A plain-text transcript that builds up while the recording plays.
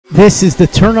This is the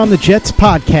Turn on the Jets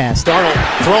podcast.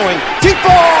 Darnold throwing deep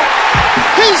ball.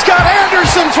 He's got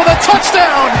Anderson for the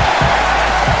touchdown.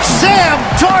 Sam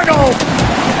Darnold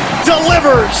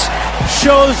delivers.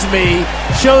 Shows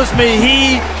me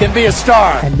he can be a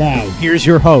star. And now, here's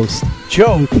your host,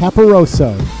 Joe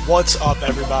Caporoso. What's up,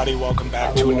 everybody? Welcome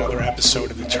back to another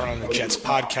episode of the Turn on the Jets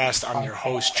podcast. I'm your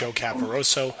host, Joe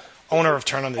Caporoso, owner of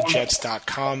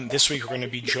TurnOnTheJets.com. This week we're going to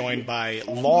be joined by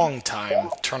longtime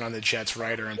Turn on the Jets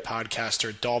writer and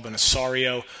podcaster Dalvin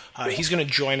Osorio. He's going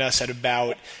to join us at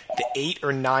about the 8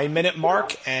 or 9 minute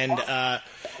mark, and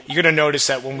you're going to notice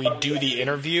that when we do the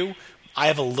interview, I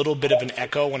have a little bit of an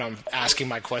echo when I'm asking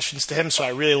my questions to him, so I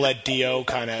really let Dio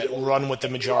kind of run with the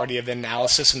majority of the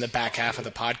analysis in the back half of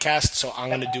the podcast. So I'm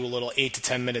going to do a little 8 to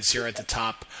 10 minutes here at the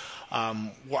top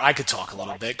where I could talk a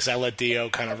little bit because I let Dio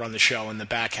kind of run the show in the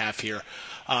back half here.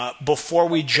 Before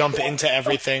we jump into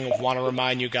everything, I want to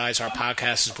remind you guys our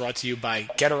podcast is brought to you by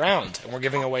Get Around, and we're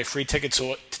giving away free tickets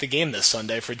to the game this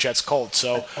Sunday for Jets Colts.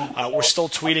 So we're still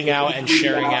tweeting out and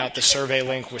sharing out the survey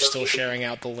link. We're still sharing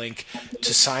out the link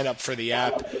to sign up for the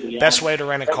app. Best way to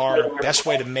rent a car, best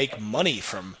way to make money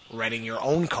from renting your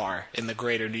own car in the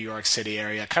greater New York City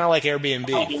area, kind of like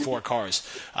Airbnb for cars.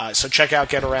 So check out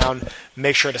Get Around.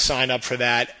 Make sure to sign up for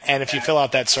that. And if you fill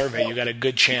out that survey, you got a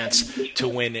good chance to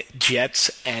win Jets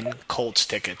and Colts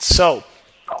tickets. So,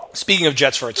 speaking of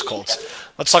Jets versus Colts,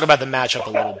 let's talk about the matchup a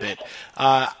little bit.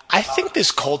 I think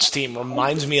this Colts team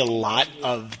reminds me a lot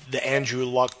of the Andrew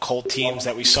Luck Colt teams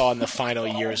that we saw in the final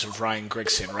years of Ryan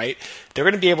Grigson, right? They're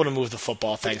going to be able to move the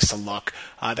football thanks to Luck.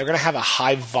 They're going to have a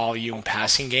high-volume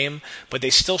passing game, but they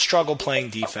still struggle playing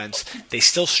defense. They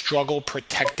still struggle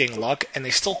protecting Luck, and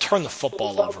they still turn the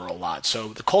football over a lot. So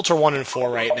the Colts are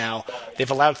 1-4 right now. They've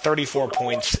allowed 34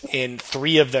 points in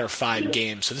 3 of their 5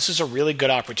 games. So this is a really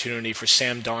good opportunity for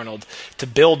Sam Darnold to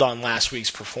build on last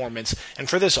week's performance and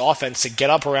for this offense to get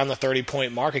up around the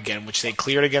 30-point mark again, which they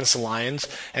cleared against the Lions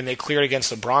and they cleared against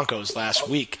the Broncos last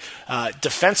week.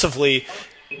 Defensively,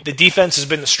 the defense has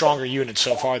been the stronger unit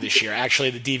so far this year. Actually,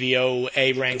 the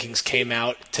DVOA rankings came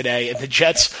out today, and the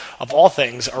Jets, of all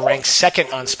things, are ranked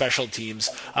second on special teams,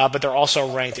 but they're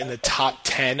also ranked in the top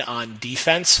 10 on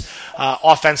defense.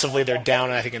 Offensively, they're down,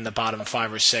 I think, in the bottom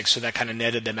 5 or 6, so that kind of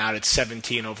netted them out at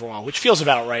 17 overall, which feels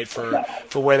about right for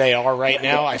where they are right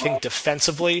now. I think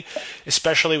defensively,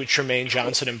 especially with Tremaine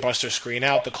Johnson and Buster Skrine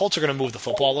out, the Colts are going to move the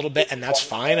football a little bit, and that's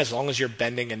fine as long as you're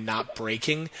bending and not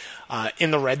breaking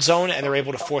in the red zone, and they're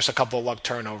able to force a couple of Luck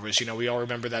turnovers. You know, we all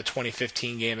remember that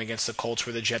 2015 game against the Colts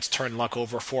where the Jets turned Luck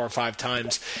over 4 or 5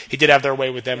 times. He did have their way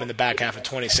with them in the back half of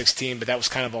 2016, but that was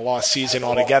kind of a lost season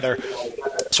altogether.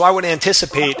 So I would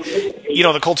anticipate,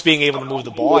 the Colts being able to move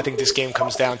the ball. I think this game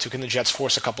comes down to, can the Jets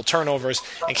force a couple turnovers,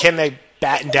 and can they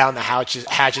batten down the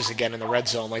hatches again in the red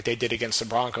zone like they did against the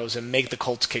Broncos and make the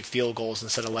Colts kick field goals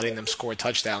instead of letting them score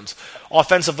touchdowns.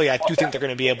 Offensively, I do think they're going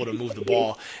to be able to move the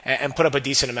ball and put up a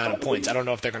decent amount of points. I don't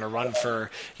know if they're going to run for,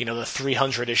 the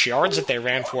 300-ish yards that they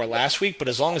ran for last week, but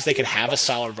as long as they can have a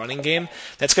solid running game,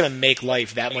 that's going to make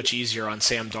life that much easier on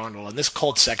Sam Darnold. And this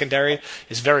Colts secondary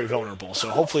is very vulnerable, so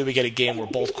hopefully we get a game where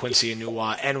both Quincy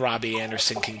Enunwa and Robbie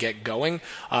Anderson can get going.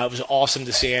 It was awesome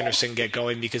to see Anderson get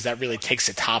going because that really takes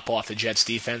the top off the Jets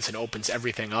defense and opens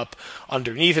everything up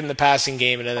underneath in the passing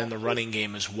game and then in the running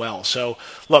game as well. So,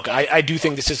 look, I do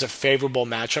think this is a favorable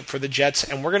matchup for the Jets,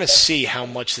 and we're going to see how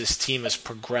much this team has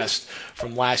progressed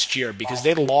from last year because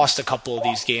they lost a couple of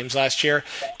these games last year,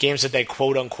 games that they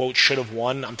quote-unquote should have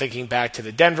won. I'm thinking back to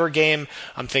the Denver game.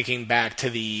 I'm thinking back to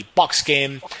the Bucs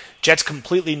game. Jets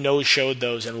completely no-showed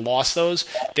those and lost those.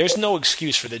 There's no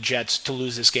excuse for the Jets to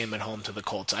lose this game at home to the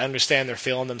Colts. I understand they're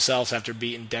feeling themselves after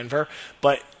beating Denver,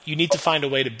 but you need to find a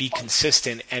way to be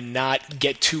consistent and not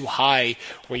get too high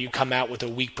where you come out with a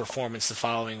weak performance the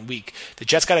following week. The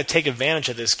Jets got to take advantage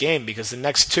of this game because the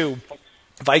next 2,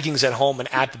 Vikings at home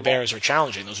and at the Bears, are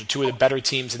challenging. Those are 2 of the better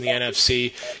teams in the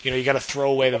NFC. You got to throw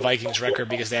away the Vikings record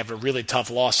because they have a really tough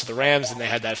loss to the Rams and they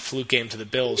had that fluke game to the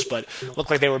Bills, but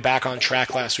looked like they were back on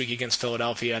track last week against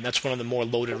Philadelphia, and that's one of the more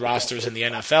loaded rosters in the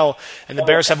NFL. And the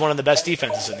Bears have one of the best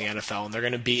defenses in the NFL, and they're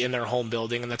going to be in their home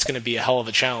building, and that's going to be a hell of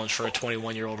a challenge for a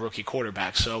 21-year-old rookie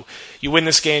quarterback. So you win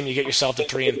this game, you get yourself to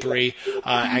 3-3,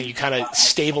 and you kind of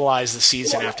stabilize the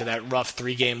season after that rough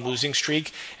 3-game losing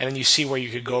streak, and then you see where you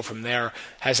could go from there.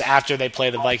 As after they play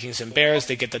the Vikings and Bears,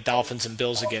 they get the Dolphins and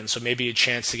Bills again, so maybe a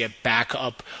chance to get back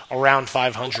up around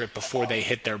 500 before they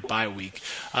hit their bye week.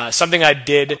 Something I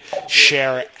did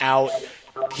share out,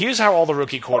 here's how all the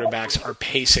rookie quarterbacks are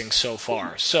pacing so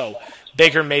far. So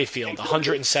Baker Mayfield,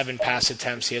 107 pass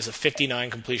attempts. He has a 59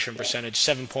 completion percentage,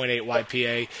 7.8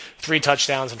 YPA, 3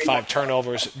 touchdowns and 5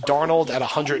 turnovers. Darnold at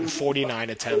 149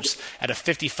 attempts at a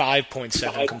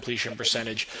 55.7 completion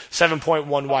percentage, 7.1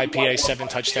 YPA, 7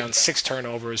 touchdowns, 6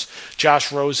 turnovers.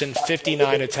 Josh Rosen,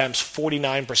 59 attempts,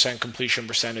 49% completion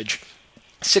percentage,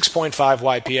 6.5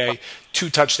 YPA, 2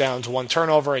 touchdowns, 1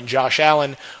 turnover, and Josh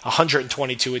Allen,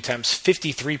 122 attempts,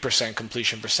 53%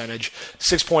 completion percentage,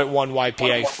 6.1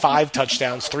 YPA, 5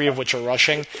 touchdowns, 3 of which are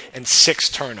rushing, and 6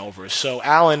 turnovers. So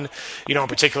Allen, in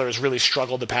particular, has really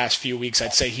struggled the past few weeks.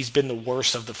 I'd say he's been the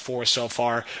worst of the 4 so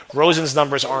far. Rosen's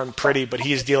numbers aren't pretty, but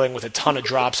he is dealing with a ton of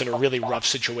drops in a really rough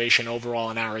situation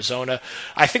overall in Arizona.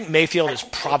 I think Mayfield has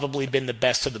probably been the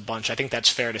best of the bunch. I think that's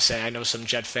fair to say. I know some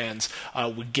Jet fans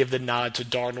would give the nod to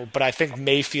Darnold, but I think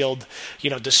Mayfield,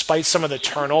 despite some of the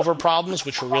turnover problems,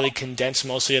 which were really condensed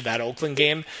mostly of that Oakland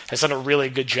game, has done a really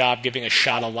good job giving a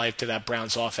shot of life to that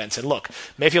Browns offense. And look,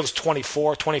 Mayfield's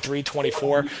 24, 23,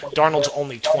 24. Darnold's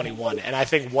only 21. And I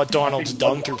think what Darnold's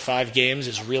done through 5 games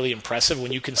is really impressive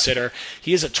when you consider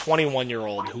he is a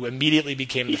 21-year-old who immediately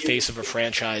became the face of a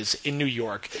franchise in New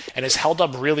York and has held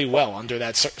up really well under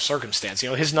that circumstance.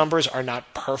 His numbers are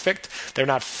not perfect. They're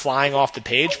not flying off the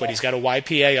page, but he's got a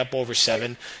YPA up over 7.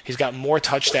 He's got more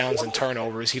touchdowns and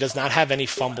turnovers. He does not have any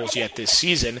fumbles yet this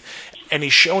season, and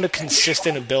he's shown a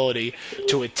consistent ability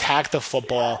to attack the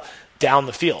football down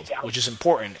the field, which is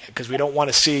important because we don't want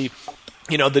to see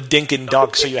the dink and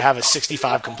dunk, so you have a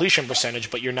 65 completion percentage,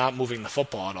 but you're not moving the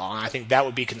football at all. And I think that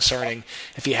would be concerning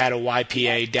if he had a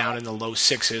YPA down in the low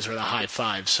 6s or the high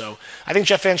 5s. So I think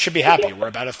Jet fans should be happy. We're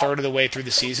about a third of the way through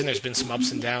the season. There's been some ups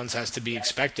and downs as to be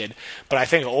expected. But I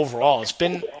think overall it's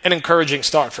been an encouraging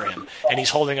start for him. And he's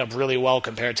holding up really well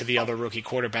compared to the other rookie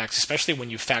quarterbacks, especially when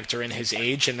you factor in his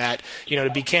age and that, to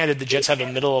be candid, the Jets have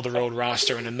a middle-of-the-road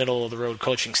roster and a middle-of-the-road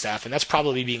coaching staff. And that's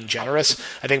probably being generous.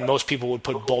 I think most people would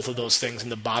put both of those things in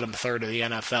the bottom third of the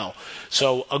NFL.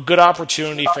 So a good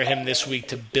opportunity for him this week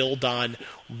to build on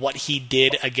what he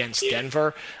did against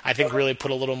Denver. I think really put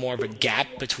a little more of a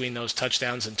gap between those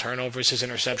touchdowns and turnovers. His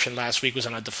interception last week was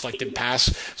on a deflected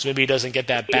pass, so maybe he doesn't get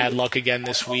that bad luck again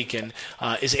this week and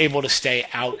is able to stay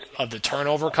out of the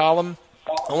turnover column.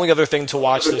 Only other thing to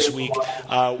watch this week,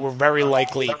 we're very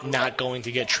likely not going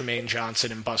to get Tremaine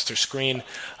Johnson and Buster Skrine.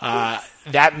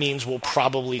 That means we'll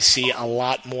probably see a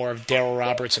lot more of Darryl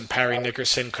Roberts and Parry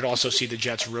Nickerson. Could also see the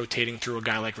Jets rotating through a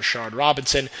guy like Rashard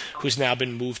Robinson, who's now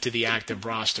been moved to the active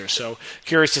roster. So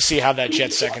curious to see how that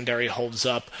Jets secondary holds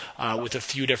up with a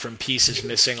few different pieces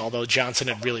missing, although Johnson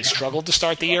had really struggled to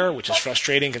start the year, which is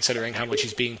frustrating considering how much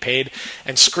he's being paid.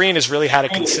 And Skrine has really had a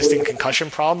consistent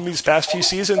concussion problem these past few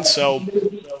seasons, so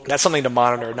that's something to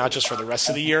monitor, not just for the rest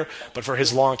of the year, but for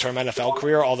his long-term NFL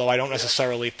career, although I don't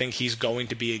necessarily think he's going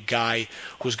to be a guy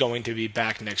who's going to be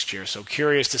back next year. So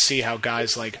curious to see how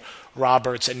guys like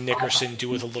Roberts and Nickerson do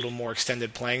with a little more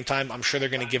extended playing time. I'm sure they're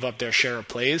going to give up their share of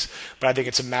plays, but I think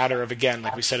it's a matter of, again,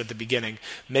 like we said at the beginning,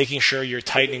 making sure you're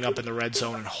tightening up in the red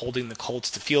zone and holding the Colts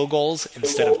to field goals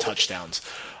instead of touchdowns.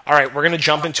 All right, we're going to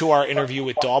jump into our interview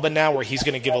with Dalbin now, where he's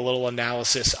going to give a little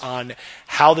analysis on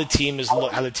how the team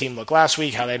looked last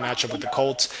week, how they match up with the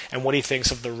Colts, and what he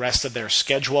thinks of the rest of their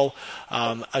schedule.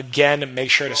 Again, make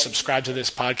sure to subscribe to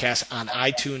this podcast on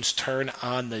iTunes. Turn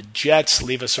on the Jets.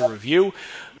 Leave us a review.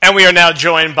 And we are now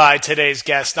joined by today's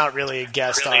guest, not really a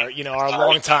guest, our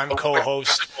longtime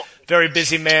co-host, very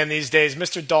busy man these days,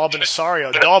 Mr. Dalbin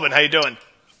Osorio. Dalbin, how you doing?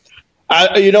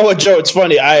 You know what, Joe? It's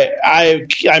funny.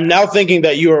 I'm now thinking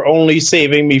that you are only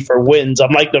saving me for wins.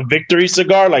 I'm like the victory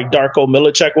cigar, like Darko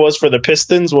Milicic was for the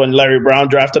Pistons when Larry Brown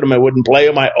drafted him and wouldn't play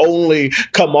him. I only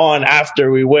come on after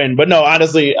we win. But no,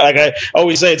 honestly, like I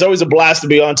always say, it's always a blast to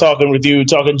be on talking with you,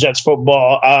 talking Jets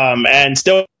football, and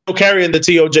still carrying the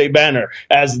TOJ banner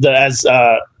as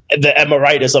the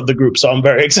emeritus of the group, so I'm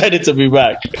very excited to be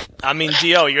back. I mean,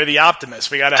 Dio, you're the optimist.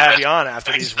 We got to have you on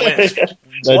after these wins.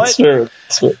 That's true.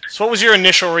 So what was your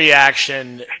initial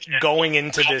reaction going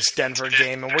into this Denver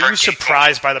game, and were you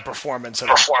surprised by the performance of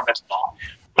it?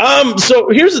 So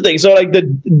here's the thing. So like the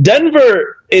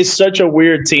Denver is such a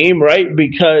weird team, right?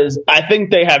 Because I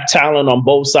think they have talent on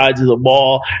both sides of the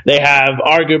ball. They have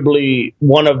arguably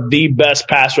one of the best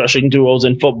pass rushing duos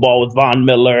in football with Von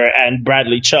Miller and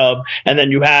Bradley Chubb. And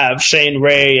then you have Shane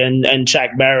Ray and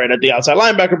Shaq Barrett at the outside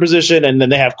linebacker position. And then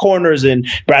they have corners in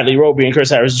Bradley Roby and Chris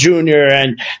Harris Jr.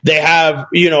 And they have,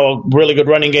 a really good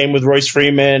running game with Royce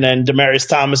Freeman and Demaryius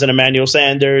Thomas and Emmanuel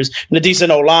Sanders and a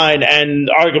decent O-line. And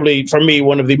arguably for me,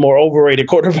 one of the more overrated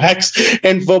quarterbacks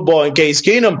in football in Case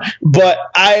Keenum. But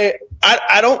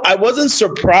I wasn't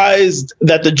surprised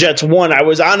that the Jets won. I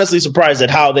was honestly surprised at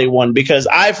how they won, because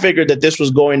I figured that this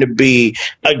was going to be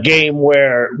a game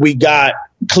where we got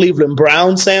Cleveland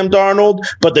Brown Sam Darnold,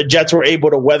 but the Jets were able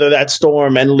to weather that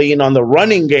storm and lean on the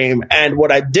running game. And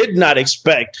what I did not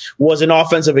expect was an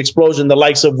offensive explosion, the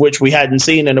likes of which we hadn't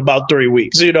seen in about 3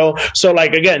 weeks, So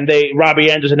like, again, Robbie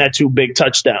Anderson had 2 big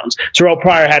touchdowns. Terrell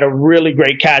Pryor had a really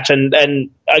great catch. And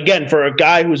again, for a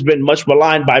guy who's been much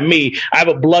maligned by me, I have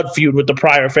a blood feud with the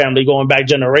Pryor family going back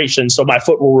generations, so my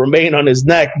foot will remain on his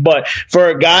neck. But for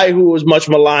a guy who was much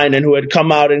maligned and who had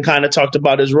come out and kind of talked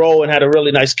about his role and had a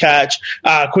really nice catch,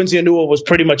 Quincy Enunwa was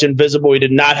pretty much invisible. He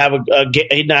did not have he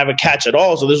didn't have a catch at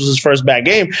all, so this was his first bad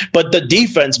game. But the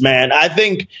defense, man, I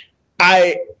think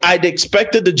I'd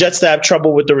expected the Jets to have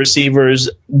trouble with the receivers.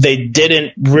 They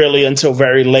didn't really until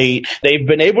very late. They've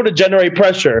been able to generate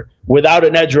pressure without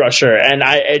an edge rusher, and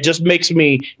it just makes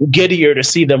me giddier to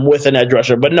see them with an edge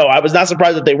rusher. But no, I was not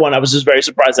surprised that they won. I was just very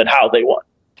surprised at how they won.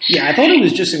 Yeah, I thought it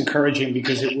was just encouraging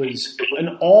because it was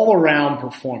an all-around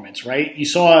performance, right? You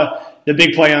saw the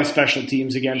big play on special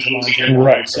teams again from Andre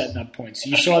Wright setting up points.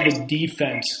 You saw the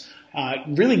defense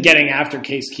really getting after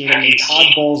Case Keenum, and Todd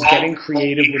Bowles getting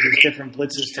creative with his different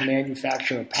blitzes to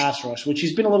manufacture a pass rush, which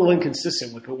he's been a little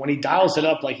inconsistent with. But when he dials it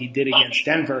up like he did against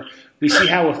Denver, we see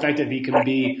how effective he can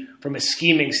be from a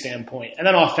scheming standpoint. And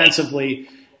then offensively,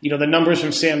 the numbers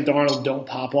from Sam Darnold don't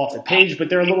pop off the page, but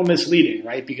they're a little misleading,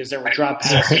 right? Because there were drop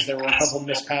passes, there were a couple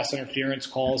missed pass interference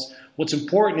calls. What's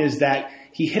important is that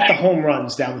he hit the home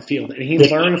runs down the field, and he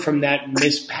learned from that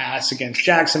missed pass against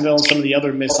Jacksonville and some of the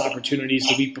other missed opportunities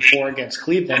the week before against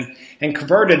Cleveland and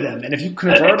converted them. And if you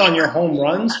convert on your home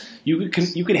runs, you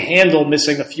can handle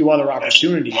missing a few other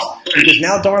opportunities, because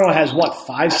now Darnold has,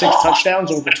 5-6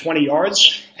 touchdowns over 20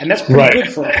 yards, and that's pretty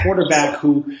good for a quarterback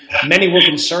who many were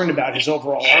concerned about his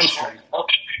overall arm strength.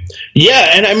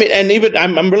 Yeah, and I mean, and even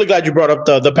I'm really glad you brought up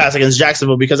the pass against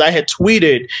Jacksonville, because I had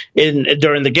tweeted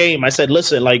during the game. I said,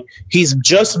 listen, like, he's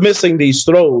just missing these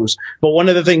throws, but one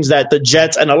of the things that the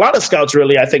Jets and a lot of scouts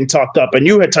really, I think, talked up, and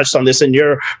you had touched on this in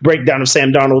your breakdown of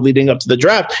Sam Darnold leading up to the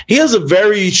draft, he has a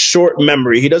very short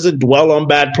memory. He doesn't dwell on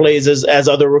bad plays as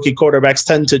other rookie quarterbacks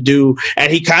tend to do,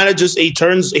 and he kind of just he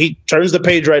turns the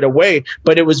page right away.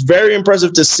 But it was very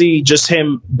impressive to see just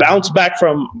him bounce back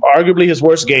from arguably his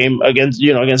worst game against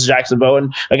Jacksonville.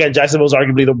 And again, Jacksonville's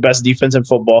arguably the best defense in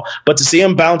football. But to see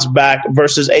him bounce back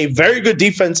versus a very good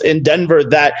defense in Denver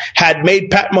that had made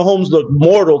Pat Mahomes look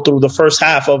mortal through the first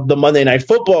half of the Monday Night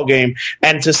Football game,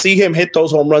 and to see him hit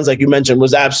those home runs, like you mentioned,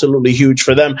 was absolutely huge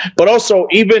for them. But also,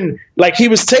 even like, he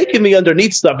was taking the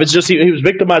underneath stuff. It's just he was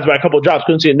victimized by a couple of drops.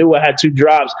 Quincy Enunwa had 2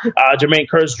 drops. Jermaine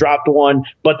Kearse dropped 1.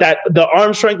 But the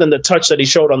arm strength and the touch that he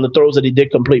showed on the throws that he did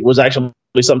complete was actually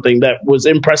something that was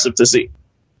impressive to see.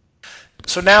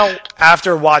 So now,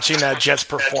 after watching that Jets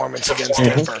performance against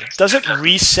Denver, does it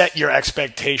reset your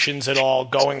expectations at all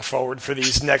going forward for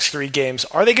these next 3 games?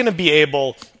 Are they going to be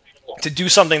able to do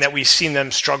something that we've seen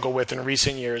them struggle with in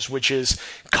recent years, which is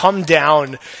come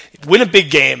down, win a big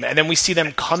game, and then we see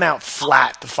them come out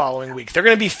flat the following week? They're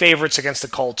going to be favorites against the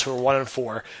Colts, who are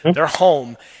 1-4. They're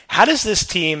home. How does this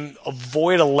team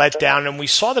avoid a letdown? And we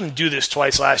saw them do this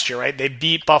twice last year, right? They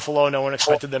beat Buffalo. No one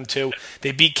expected them to.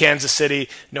 They beat Kansas City.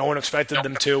 No one expected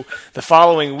them to. The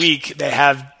following week, they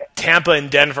have Tampa and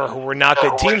Denver, who were not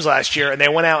good teams last year, and they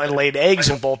went out and laid eggs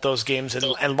in both those games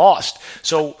and lost.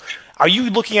 So are you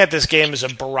looking at this game as a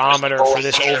barometer for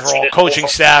this overall coaching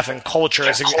staff and culture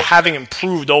as having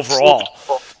improved overall?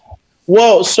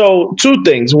 Well, so 2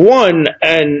 things. One,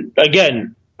 and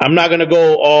again, I'm not going to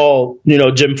go all,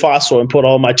 Jim Fossil and put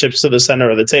all my chips to the center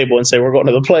of the table and say we're going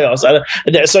to the playoffs.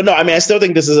 So no, I mean, I still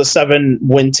think this is a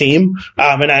 7-win team.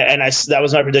 And that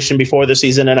was my prediction before the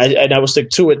season, and I will stick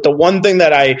to it. The one thing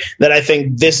that I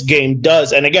think this game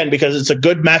does, and again, because it's a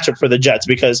good matchup for the Jets,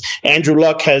 because Andrew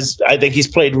Luck I think he's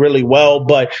played really well,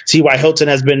 but T.Y. Hilton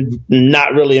has been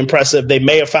not really impressive. They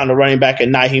may have found a running back in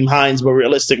Nyheim Hines, but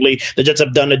realistically, the Jets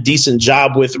have done a decent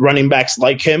job with running backs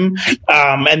like him.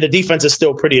 And the defense is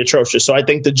still pretty atrocious. So I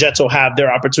think the Jets will have their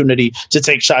opportunity to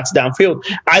take shots downfield.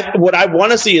 What I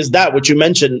want to see is what you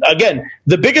mentioned. Again,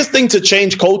 the biggest thing to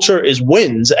change culture is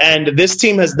wins. And this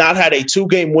team has not had a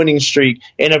 2-game winning streak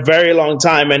in a very long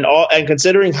time. And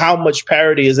considering how much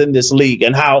parity is in this league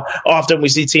and how often we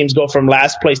see teams go from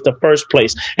last place to first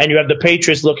place, and you have the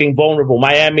Patriots looking vulnerable.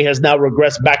 Miami has now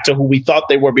regressed back to who we thought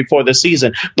they were before the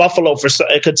season. Buffalo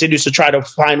continues to try to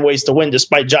find ways to win,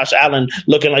 despite Josh Allen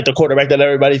looking like the quarterback that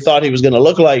everybody thought he was going to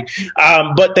look like.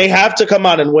 But they have to come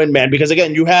out and win, man, because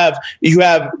again, you have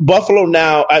Buffalo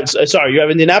now. You have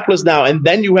Indianapolis now, and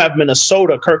then you have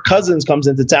Minnesota. Kirk Cousins comes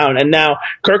into town, and now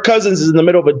Kirk Cousins is in the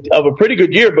middle of a pretty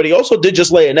good year, but he also did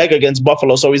just lay an egg against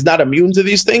Buffalo, so he's not immune to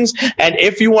these things. And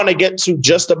if you want to get to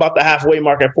just about the halfway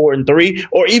mark at 4-3,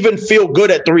 or even feel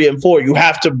good at 3-4, you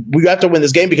have to win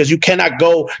this game, because you cannot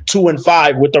go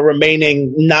 2-5 with the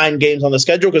remaining 9 games on the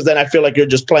schedule, because then I feel like you're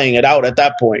just playing it out at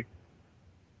that point.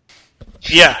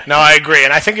 Yeah, no, I agree.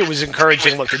 And I think it was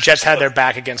encouraging. Look, the Jets had their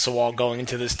back against the wall going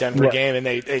into this Denver game, and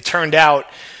they turned out.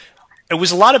 It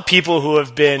was a lot of people who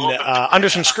have been under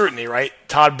some scrutiny, right?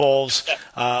 Todd Bowles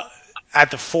at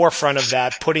the forefront of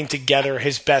that, putting together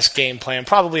his best game plan,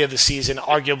 probably of the season,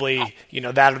 arguably,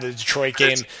 that of the Detroit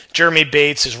game. Jeremy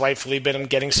Bates has rightfully been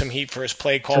getting some heat for his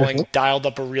play calling, dialed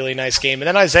up a really nice game. And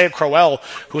then Isaiah Crowell,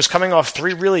 who was coming off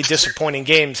 3 really disappointing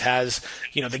games, has,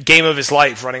 the game of his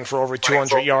life, running for over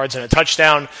 200 yards and a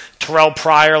touchdown. Terrell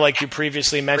Pryor, like you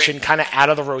previously mentioned, kind of out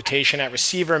of the rotation at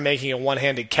receiver, making a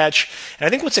one-handed catch. And I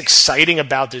think what's exciting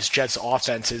about this Jets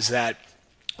offense is that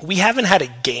we haven't had a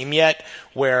game yet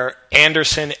where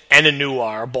Anderson and Enunwa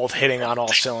are both hitting on all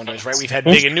cylinders, right? We've had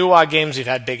big Enunwa games, we've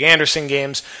had big Anderson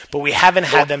games, but we haven't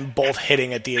had them both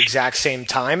hitting at the exact same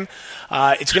time.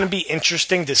 It's going to be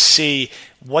interesting to see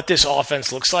what this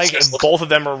offense looks like if both of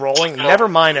them are rolling. Never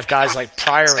mind if guys like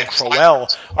Pryor and Crowell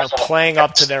are playing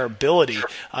up to their ability.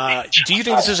 Do you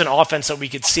think this is an offense that we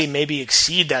could see maybe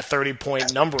exceed that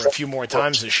 30-point number a few more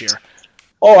times this year?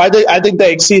 Oh, I think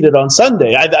they exceeded on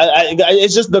Sunday.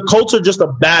 It's just the Colts are just a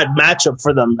bad matchup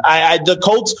for them. The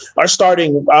Colts are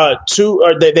starting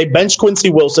they benched Quincy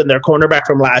Wilson, their cornerback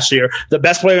from last year. The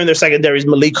best player in their secondary is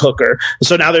Malik Hooker.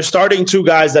 So now they're starting 2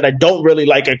 guys that I don't really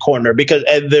like at corner, because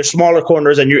they're smaller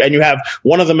corners, and you have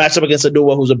one of them matched up against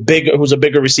Enunwa, who's a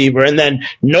bigger receiver, and then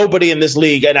nobody in this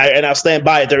league, and I'll stand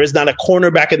by it. There is not a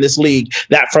cornerback in this league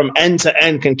that from end to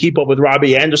end can keep up with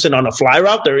Robbie Anderson on a fly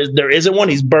route. There isn't one.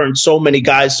 He's burned so many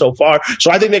guys so far. So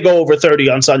I think they go over 30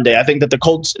 on Sunday. I think that the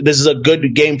Colts, this is a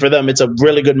good game for them. It's a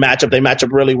really good matchup. They match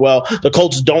up really well. The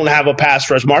Colts don't have a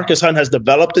pass rush. Marcus Hunt has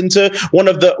developed into one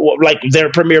of their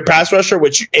premier pass rusher,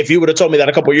 which if you would have told me that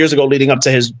a couple of years ago leading up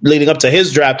to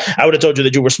his draft, I would have told you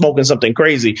that you were smoking something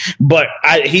crazy. But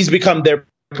he's become their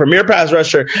premier pass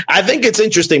rusher. I think it's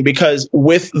interesting because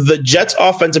with the Jets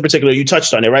offense in particular, you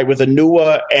touched on it, right? With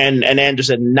Enunwa and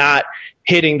Anderson not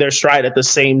hitting their stride at the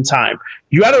same time.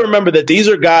 You got to remember that these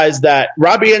are guys that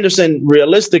Robbie Anderson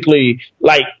realistically,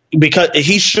 because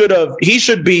he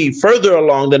should be further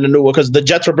along than Enunwa, because the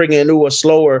Jets were bringing Enunwa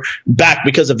slower back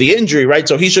because of the injury, right?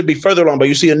 So he should be further along, but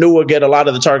you see Enunwa get a lot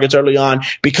of the targets early on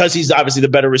because he's obviously the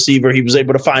better receiver. He was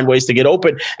able to find ways to get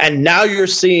open. And now you're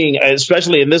seeing,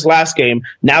 especially in this last game,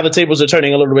 now the tables are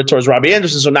turning a little bit towards Robbie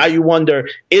Anderson. So now you wonder,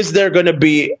 is there going to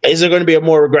be a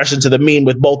more regression to the mean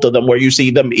with both of them where you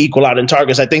see them equal out in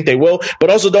targets? I think they will. But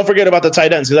also don't forget about the tight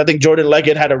ends, because I think Jordan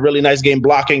Leggett had a really nice game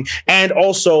blocking, and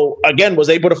also, again, was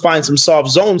able to find some soft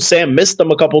zones. Sam missed them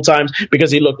a couple times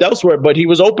because he looked elsewhere, but he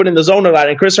was open in the zone a lot.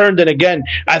 And Chris Herndon, again,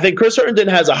 I think Chris Herndon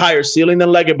has a higher ceiling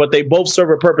than Leggett, but they both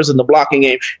serve a purpose in the blocking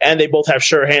game, and they both have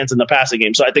sure hands in the passing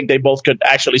game. So I think they both could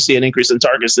actually see an increase in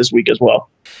targets this week as well.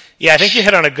 Yeah, I think you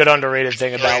hit on a good underrated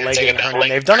thing about Leggett and Herndon.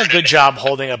 They've done a good job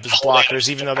holding up his blockers,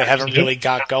 even though they haven't really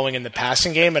got going in the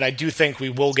passing game. And I do think we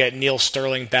will get Neil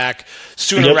Sterling back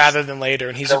sooner rather than later,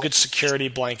 and he's a good security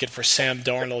blanket for Sam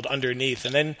Darnold underneath.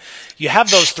 And then you have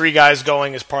those 3 guys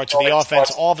going as parts of the offense.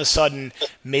 All of a sudden,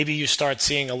 maybe you start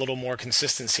seeing a little more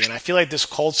consistency. And I feel like this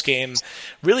Colts game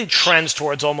really trends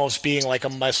towards almost being like a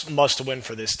must-win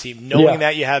for this team, knowing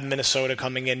that you have Minnesota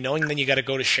coming in, knowing that you got to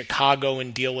go to Chicago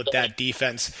and deal with that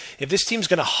defense. If this team's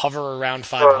going to hover around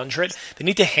 500, they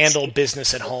need to handle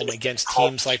business at home against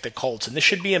teams like the Colts. And this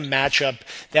should be a matchup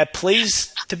that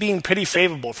plays to being pretty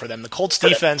favorable for them. The Colts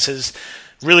defense is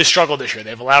really struggled this year.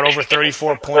 They've allowed over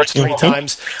 34 points 3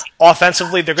 times.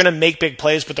 Offensively, they're going to make big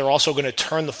plays, but they're also going to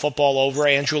turn the football over.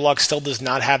 Andrew Luck still does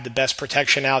not have the best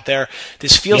protection out there.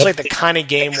 This feels like the kind of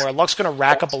game where Luck's going to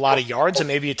rack up a lot of yards and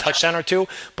maybe a touchdown or 2,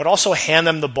 but also hand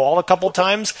them the ball a couple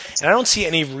times. And I don't see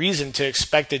any reason to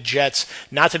expect the Jets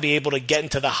not to be able to get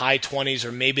into the high 20s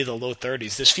or maybe the low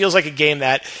 30s. This feels like a game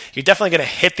that you're definitely going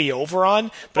to hit the over on,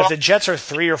 but if the Jets are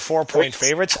 3 or 4 point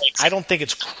favorites, I don't think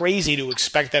it's crazy to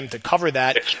expect them to cover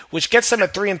that, which gets them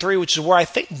at 3-3, which is where I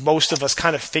think most of us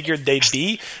kind of figured they'd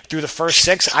be through the first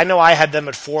 6. I know I had them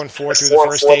at 4-4 through the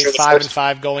first 8,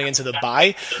 5-5 going into the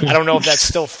bye. I don't know if that's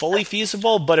still fully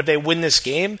feasible, but if they win this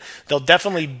game, they'll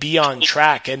definitely be on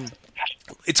track. And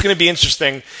it's going to be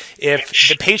interesting if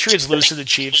the Patriots lose to the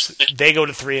Chiefs, they go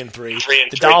to 3-3.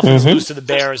 The Dolphins lose to the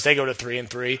Bears, they go to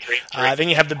 3-3. Then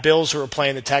you have the Bills who are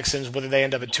playing the Texans, whether they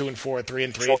end up at 2-4 or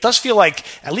 3-3. It does feel like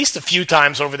at least a few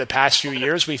times over the past few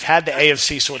years we've had the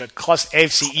AFC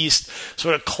East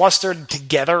sort of clustered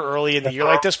together early in the year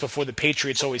like this before the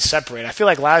Patriots always separate. I feel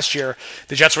like last year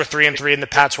the Jets were 3-3 and the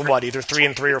Pats were either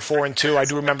 3-3 or 4-2. I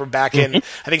do remember back in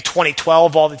I think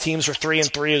 2012 all the teams were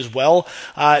 3-3 as well.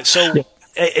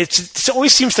 It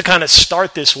always seems to kind of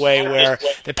start this way where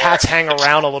the Pats hang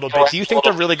around a little bit. Do you think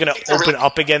they're really going to open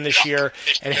up again this year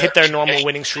and hit their normal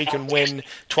winning streak and win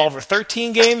 12 or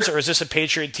 13 games, or is this a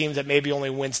Patriot team that maybe only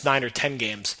wins 9 or 10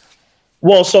 games?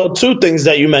 Well, so two things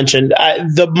that you mentioned.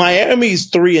 The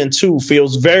Miami's 3-2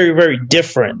 feels very, very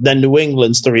different than New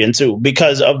England's 3-2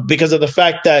 because of the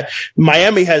fact that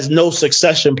Miami has no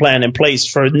succession plan in place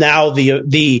for now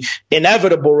the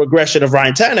inevitable regression of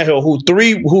Ryan Tannehill,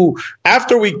 who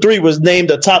after week 3 was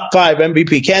named a top 5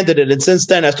 MVP candidate, and since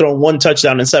then has thrown 1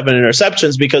 touchdown and 7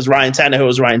 interceptions because Ryan Tannehill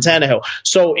is Ryan Tannehill.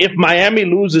 So if Miami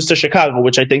loses to Chicago,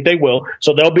 which I think they will,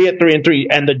 so they'll be at 3-3,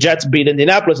 and the Jets beat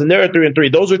Indianapolis and they're at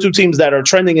 3-3. Those are two teams that are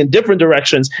trending in different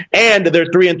directions, and their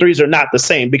 3-3s are not the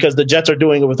same because the Jets are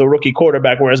doing it with a rookie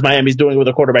quarterback, whereas Miami's doing it with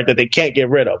a quarterback that they can't get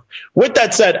rid of. With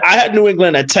that said, I had New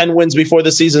England at 10 wins before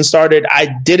the season started. I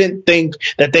didn't think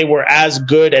that they were as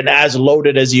good and as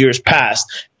loaded as years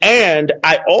past. And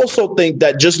I also think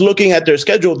that just looking at their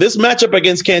schedule, this matchup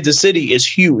against Kansas City is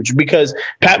huge because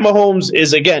Pat Mahomes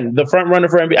is, again, the front runner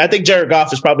for MVP. I think Jared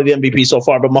Goff is probably the MVP so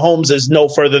far, but Mahomes is no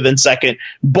further than second.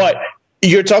 But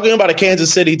you're talking about a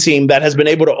Kansas City team that has been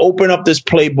able to open up this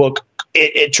playbook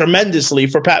tremendously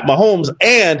for Pat Mahomes.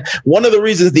 And one of the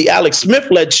reasons the Alex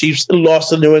Smith-led Chiefs lost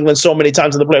to New England so many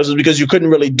times in the playoffs is because you couldn't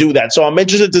really do that. So I'm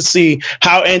interested to see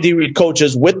how Andy Reid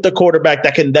coaches with the quarterback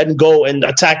that can then go and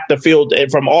attack the field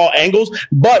from all angles.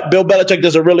 But Bill Belichick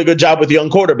does a really good job with young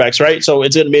quarterbacks, right? So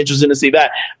it's going to be interesting to see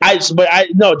that.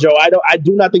 No, Joe, I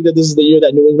do not think that this is the year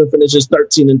that New England finishes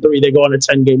 13-3. They go on a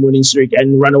 10-game winning streak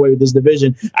and run away with this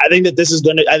division. I think this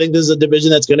is a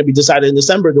division that's going to be decided in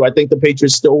December. Do I think the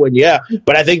Patriots still win? Yeah.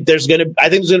 But I think there's going to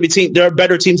be there are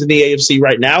better teams in the AFC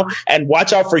right now, and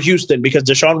watch out for Houston because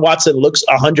Deshaun Watson looks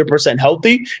 100%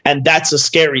 healthy, and that's a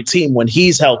scary team when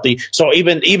he's healthy. So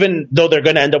even though they're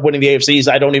going to end up winning the AFCs,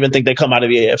 I don't even think they come out of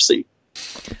the AFC.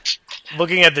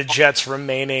 Looking at the Jets'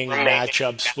 remaining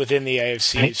matchups within the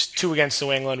AFCs, 2 against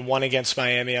New England, 1 against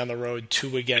Miami on the road,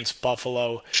 2 against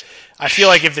Buffalo. I feel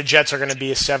like if the Jets are going to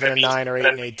be a 7-9 or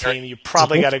 8-8 team, you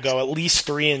probably got to go at least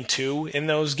 3-2 in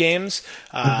those games.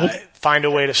 Find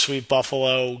a way to sweep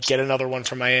Buffalo, get another one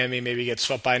from Miami, maybe get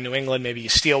swept by New England, maybe you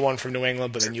steal one from New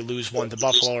England, but then you lose one to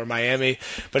Buffalo or Miami.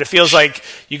 But it feels like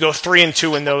you go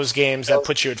 3-2 in those games, that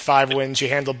puts you at 5 wins. You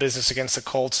handle business against the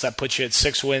Colts, that puts you at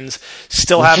 6 wins.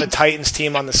 Still have a Titans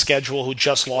team on the schedule who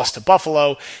just lost to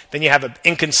Buffalo. Then you have an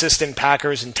inconsistent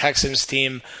Packers and Texans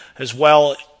team as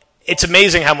well. It's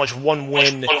amazing how much one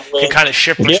win can kind of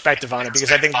shift perspective on it,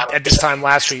 because I think at this time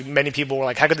last week, many people were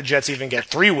like, how could the Jets even get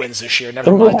 3 wins this year?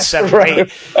 Never mind 7 or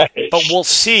 8. But we'll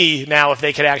see now if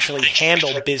they could actually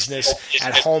handle business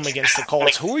at home against the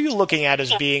Colts. Who are you looking at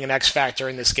as being an X factor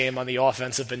in this game on the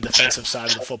offensive and defensive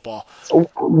side of the football?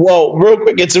 Well, real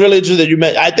quick, it's really interesting that you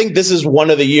mentioned. I think this is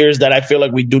one of the years that I feel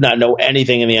like we do not know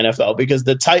anything in the NFL, because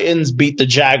the Titans beat the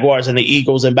Jaguars and the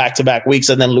Eagles in back-to-back weeks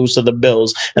and then lose to the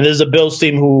Bills. And there's a Bills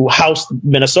team who housed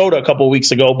Minnesota a couple of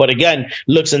weeks ago, but again,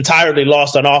 looks entirely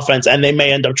lost on offense, and they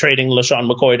may end up trading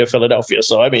LaShawn McCoy to Philadelphia.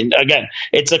 So, I mean, again,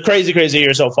 it's a crazy, crazy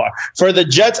year so far. For the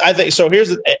Jets, I think, so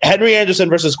here's Henry Anderson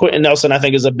versus Quentin Nelson, I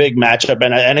think is a big matchup.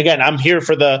 And again, I'm here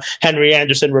for the Henry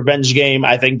Anderson revenge game.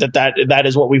 I think that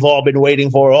is what we've all been waiting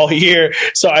for all year.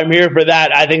 So I'm here for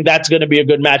that. I think that's going to be a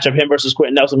good matchup, him versus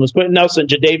Quentin Nelson. Because Quentin Nelson,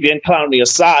 Jadeveon Clowney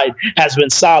aside, has been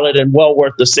solid and well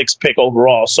worth the 6th pick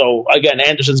overall. So again,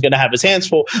 Anderson's going to have his hands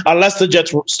full, unless the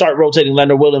Jets start rotating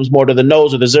Leonard Williams more to the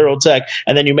nose or the zero tech,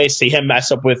 and then you may see him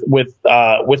match up with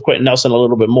Quentin Nelson a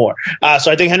little bit more.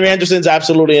 So I think Henry Anderson's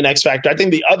absolutely an X factor. I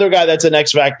think the other guy that's an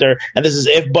X factor, and this is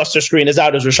if Buster Skrine is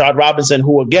out, is Rashad Robinson,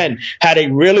 who again had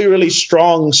a really, really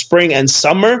strong spring and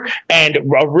summer and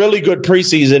a really good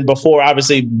preseason before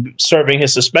obviously serving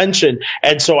his suspension.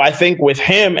 And so I think with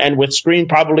him and with Skrine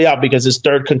probably out because his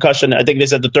 3rd concussion, I think they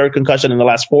said the 3rd concussion in the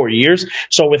last 4 years.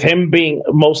 So with him being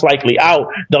most likely out,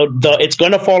 it's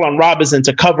going to fall on Robinson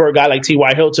to cover a guy like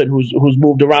T.Y. Hilton, who's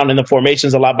moved around in the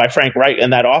formations a lot by Frank Wright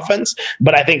in that offense.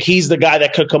 But I think he's the guy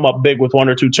that could come up big with 1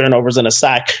 or 2 turnovers and a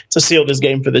sack to seal this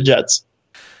game for the Jets.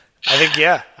 I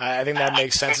think that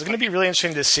makes sense. It's going to be really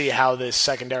interesting to see how this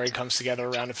secondary comes together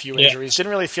around a few injuries.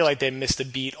 Didn't really feel like they missed a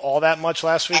beat all that much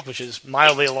last week, which is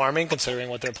mildly alarming considering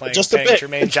what they're paying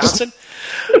Jermaine Johnson.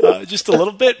 Just a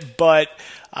little bit, but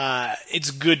it's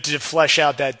good to flesh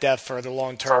out that depth further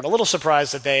long term. A little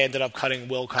surprised that they ended up cutting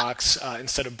Wilcox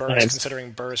instead of Burris,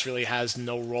 considering Burris really has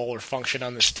no role or function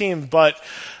on this team. But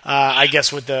I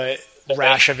guess with the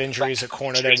rash of injuries at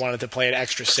corner, they wanted to play it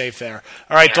extra safe there.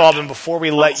 All right, Dalvin, before we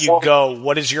let you go,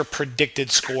 what is your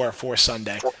predicted score for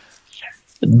Sunday?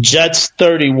 Jets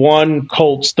 31,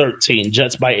 Colts 13.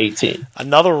 Jets by 18.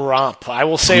 Another romp. I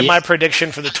will say my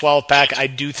prediction for the 12-pack. I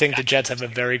do think the Jets have a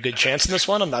very good chance in this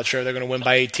one. I'm not sure they're going to win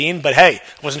by 18, but hey,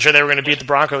 I wasn't sure they were going to beat the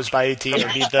Broncos by 18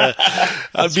 or beat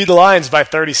the Lions by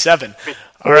 37.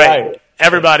 All right.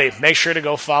 Everybody, make sure to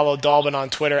go follow Dalvin on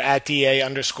Twitter at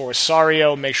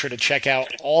DA_Sario. Make sure to check out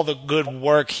all the good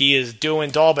work he is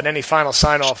doing. Dalvin, any final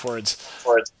sign-off words?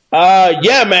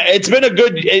 Yeah, man, it's been a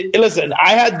good. Listen,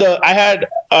 I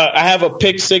have a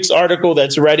pick six article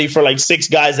that's ready for like 6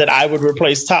 guys that I would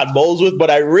replace Todd Bowles with, but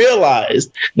I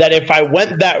realized that if I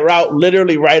went that route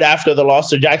literally right after the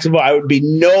loss to Jacksonville, I would be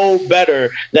no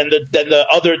better than the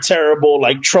other terrible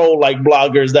like troll like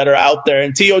bloggers that are out there.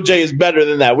 And TOJ is better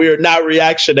than that. We are not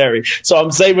reactionary, so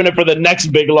I'm saving it for the next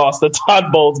big loss that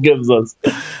Todd Bowles gives us.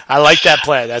 I like that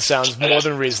plan. That sounds more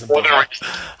than reasonable. All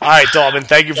right, Dalvin,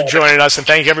 thank you for joining us, and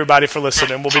thank you everybody for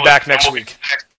listening. We'll be back next week.